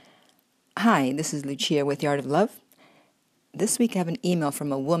Hi, this is Lucia with The Art of Love. This week I have an email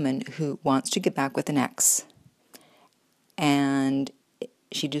from a woman who wants to get back with an ex. And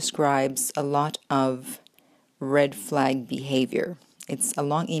she describes a lot of red flag behavior. It's a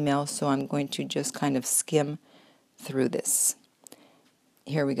long email, so I'm going to just kind of skim through this.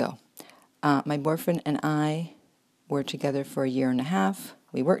 Here we go. My boyfriend and I were together for 1.5 years.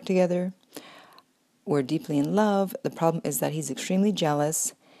 We worked together. We're deeply in love. The problem is that he's extremely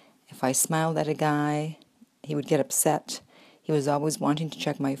jealous. If I smiled at a guy, he would get upset. He was always wanting to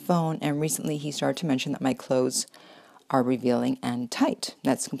check my phone, and recently he started to mention that my clothes are revealing and tight.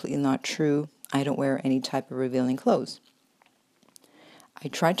 That's completely not true. I don't wear any type of revealing clothes. I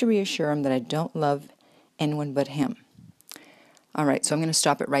tried to reassure him that I don't love anyone but him. All right, so I'm going to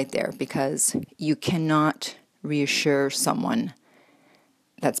stop it right there because you cannot reassure someone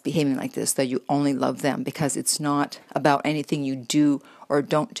that's behaving like this that you only love them, because it's not about anything you do or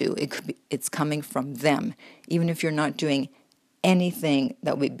don't do. It's coming from them. Even if you're not doing anything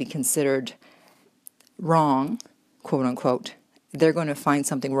that would be considered wrong, quote unquote, they're going to find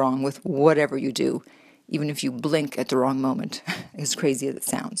something wrong with whatever you do, even if you blink at the wrong moment, as crazy as it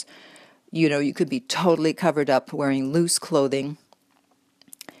sounds. You know, you could be totally covered up wearing loose clothing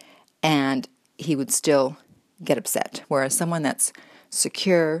and he would still get upset. Whereas someone that's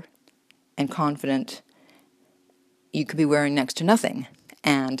secure and confident, you could be wearing next to nothing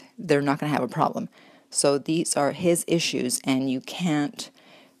and they're not going to have a problem. So these are his issues, and you can't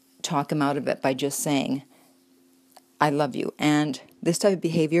talk him out of it by just saying, I love you. And this type of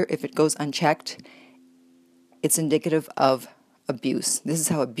behavior, if it goes unchecked, it's indicative of abuse. This is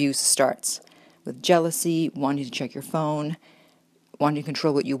how abuse starts, with jealousy, wanting to check your phone, wanting to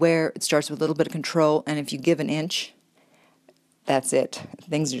control what you wear. It starts with a little bit of control, and if you give an inch, that's it.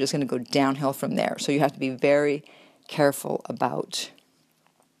 Things are just going to go downhill from there. So you have to be very careful about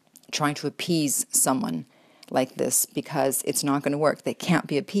trying to appease someone like this, because it's not going to work. They can't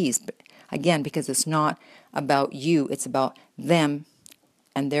be appeased. Again, because it's not about you. It's about them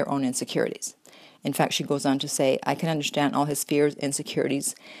and their own insecurities. In fact, she goes on to say, I can understand all his fears,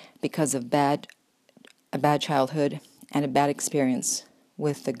 insecurities, because of a bad childhood and a bad experience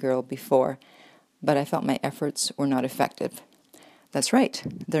with the girl before, but I felt my efforts were not effective. That's right,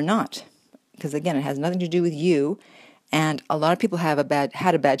 they're not. Because again, it has nothing to do with you. And a lot of people had a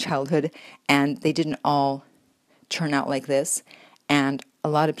bad childhood, and they didn't all turn out like this. And a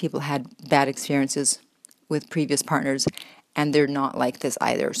lot of people had bad experiences with previous partners, and they're not like this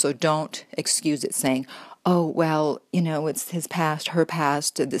either. So don't excuse it saying, oh, well, it's his past, her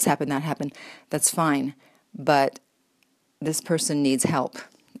past, this happened, that happened. That's fine. But this person needs help.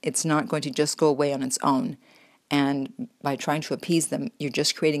 It's not going to just go away on its own. And by trying to appease them, you're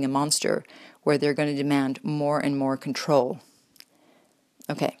just creating a monster where they're going to demand more and more control.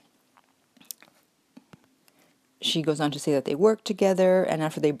 Okay. She goes on to say that they worked together, and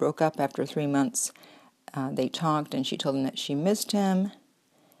after they broke up after 3 months, they talked, and she told him that she missed him.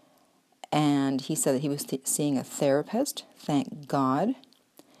 And he said that he was seeing a therapist, thank God.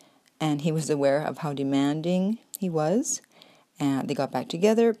 And he was aware of how demanding he was. And they got back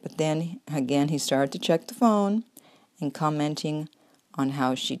together, but then again he started to check the phone and commenting on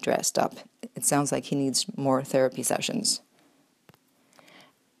how she dressed up. It sounds like he needs more therapy sessions.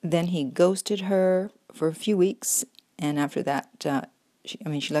 Then he ghosted her for a few weeks, and after that, she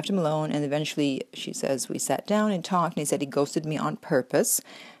left him alone, and eventually she says, we sat down and talked, and he said he ghosted me on purpose.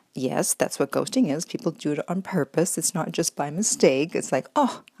 Yes, that's what ghosting is. People do it on purpose. It's not just by mistake. It's like,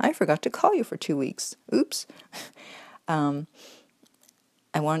 oh, I forgot to call you for 2 weeks. Oops.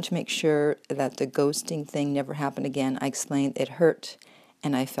 I wanted to make sure that the ghosting thing never happened again. I explained it hurt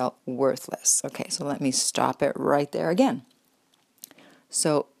and I felt worthless. Okay, so let me stop it right there again.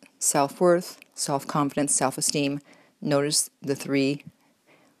 So self-worth, self-confidence, self-esteem. Notice the 3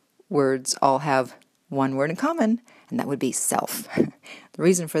 words all have one word in common, and that would be self. The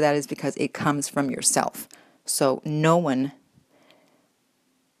reason for that is because it comes from yourself. So no one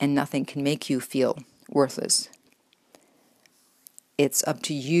and nothing can make you feel worthless. It's up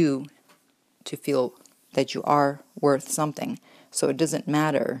to you to feel that you are worth something. So it doesn't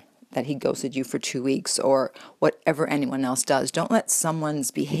matter that he ghosted you for 2 weeks or whatever anyone else does. Don't let someone's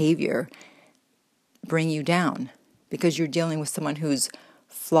behavior bring you down, because you're dealing with someone who's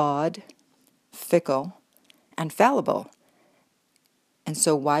flawed, fickle, and fallible. And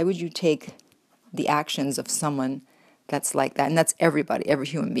so why would you take the actions of someone that's like that? And that's everybody, every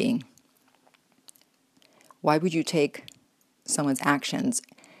human being. Why would you take someone's actions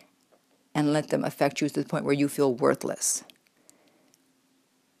and let them affect you to the point where you feel worthless?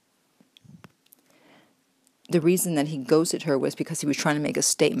 The reason that he ghosted her was because he was trying to make a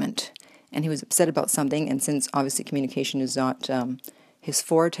statement. and he was upset about something, and since obviously communication is not his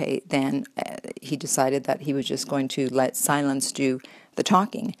forte, then he decided that he was just going to let silence do the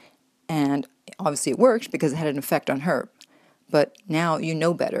talking. And obviously it worked because it had an effect on her. But now you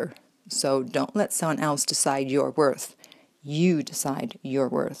know better, so don't let someone else decide your worth. You decide your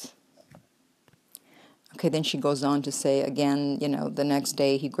worth. Okay, then she goes on to say again, the next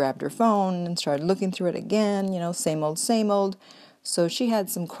day he grabbed her phone and started looking through it again, same old, same old. So she had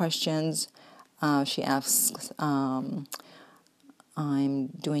some questions. She asks, I'm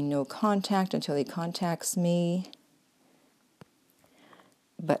doing no contact until he contacts me.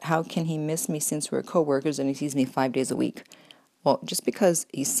 But how can he miss me since we're co-workers and he sees me 5 days a week? Well, just because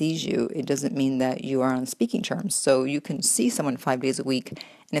he sees you, it doesn't mean that you are on speaking terms. So you can see someone 5 days a week,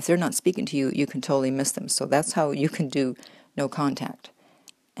 and if they're not speaking to you, you can totally miss them. So that's how you can do no contact.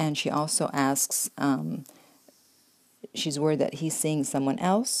 And she also asks, she's worried that he's seeing someone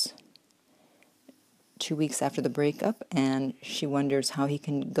else 2 weeks after the breakup, and she wonders how he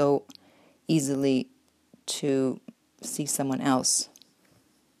can go easily to see someone else.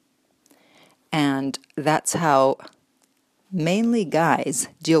 And that's how mainly guys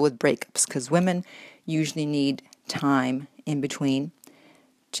deal with breakups, because women usually need time in between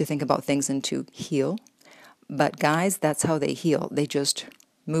to think about things and to heal. But guys, that's how they heal. They just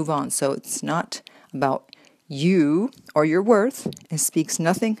move on. So it's not about you or your worth. It speaks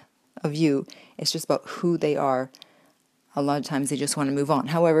nothing of you. It's just about who they are. A lot of times they just want to move on.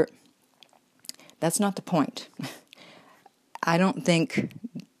 However, that's not the point. I don't think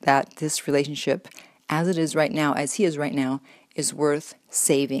that this relationship, as it is right now, as he is right now, is worth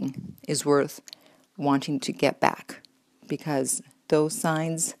saving, is worth wanting to get back. Because those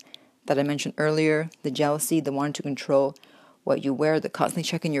signs that I mentioned earlier, the jealousy, the wanting to control what you wear, the constantly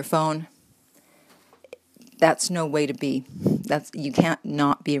checking your phone, that's no way to be. You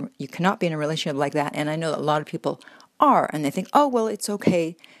cannot be in a relationship like that. And I know that a lot of people are, and they think, oh, well, it's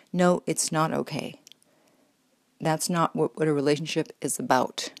okay. No, it's not okay. That's not what a relationship is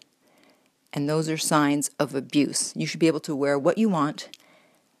about. And those are signs of abuse. You should be able to wear what you want,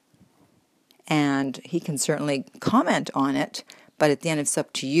 and he can certainly comment on it, but at the end it's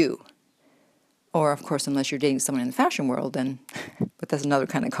up to you. Or, of course, unless you're dating someone in the fashion world, but that's another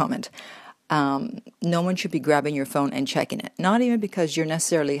kind of comment. No one should be grabbing your phone and checking it. Not even because you're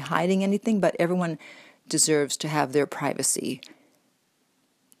necessarily hiding anything, but everyone deserves to have their privacy.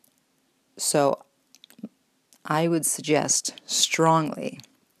 So I would suggest strongly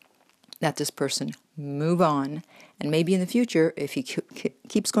that this person move on, and maybe in the future, if he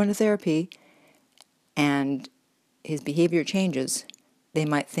keeps going to therapy and his behavior changes, they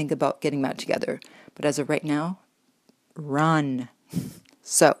might think about getting back together. But as of right now, run.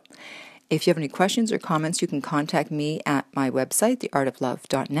 So, if you have any questions or comments, you can contact me at my website,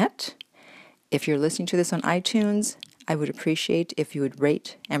 theartoflove.net. If you're listening to this on iTunes, I would appreciate if you would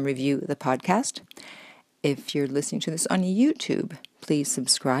rate and review the podcast. If you're listening to this on YouTube, please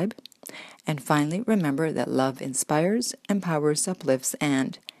subscribe. And finally, remember that love inspires, empowers, uplifts,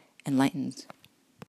 and enlightens.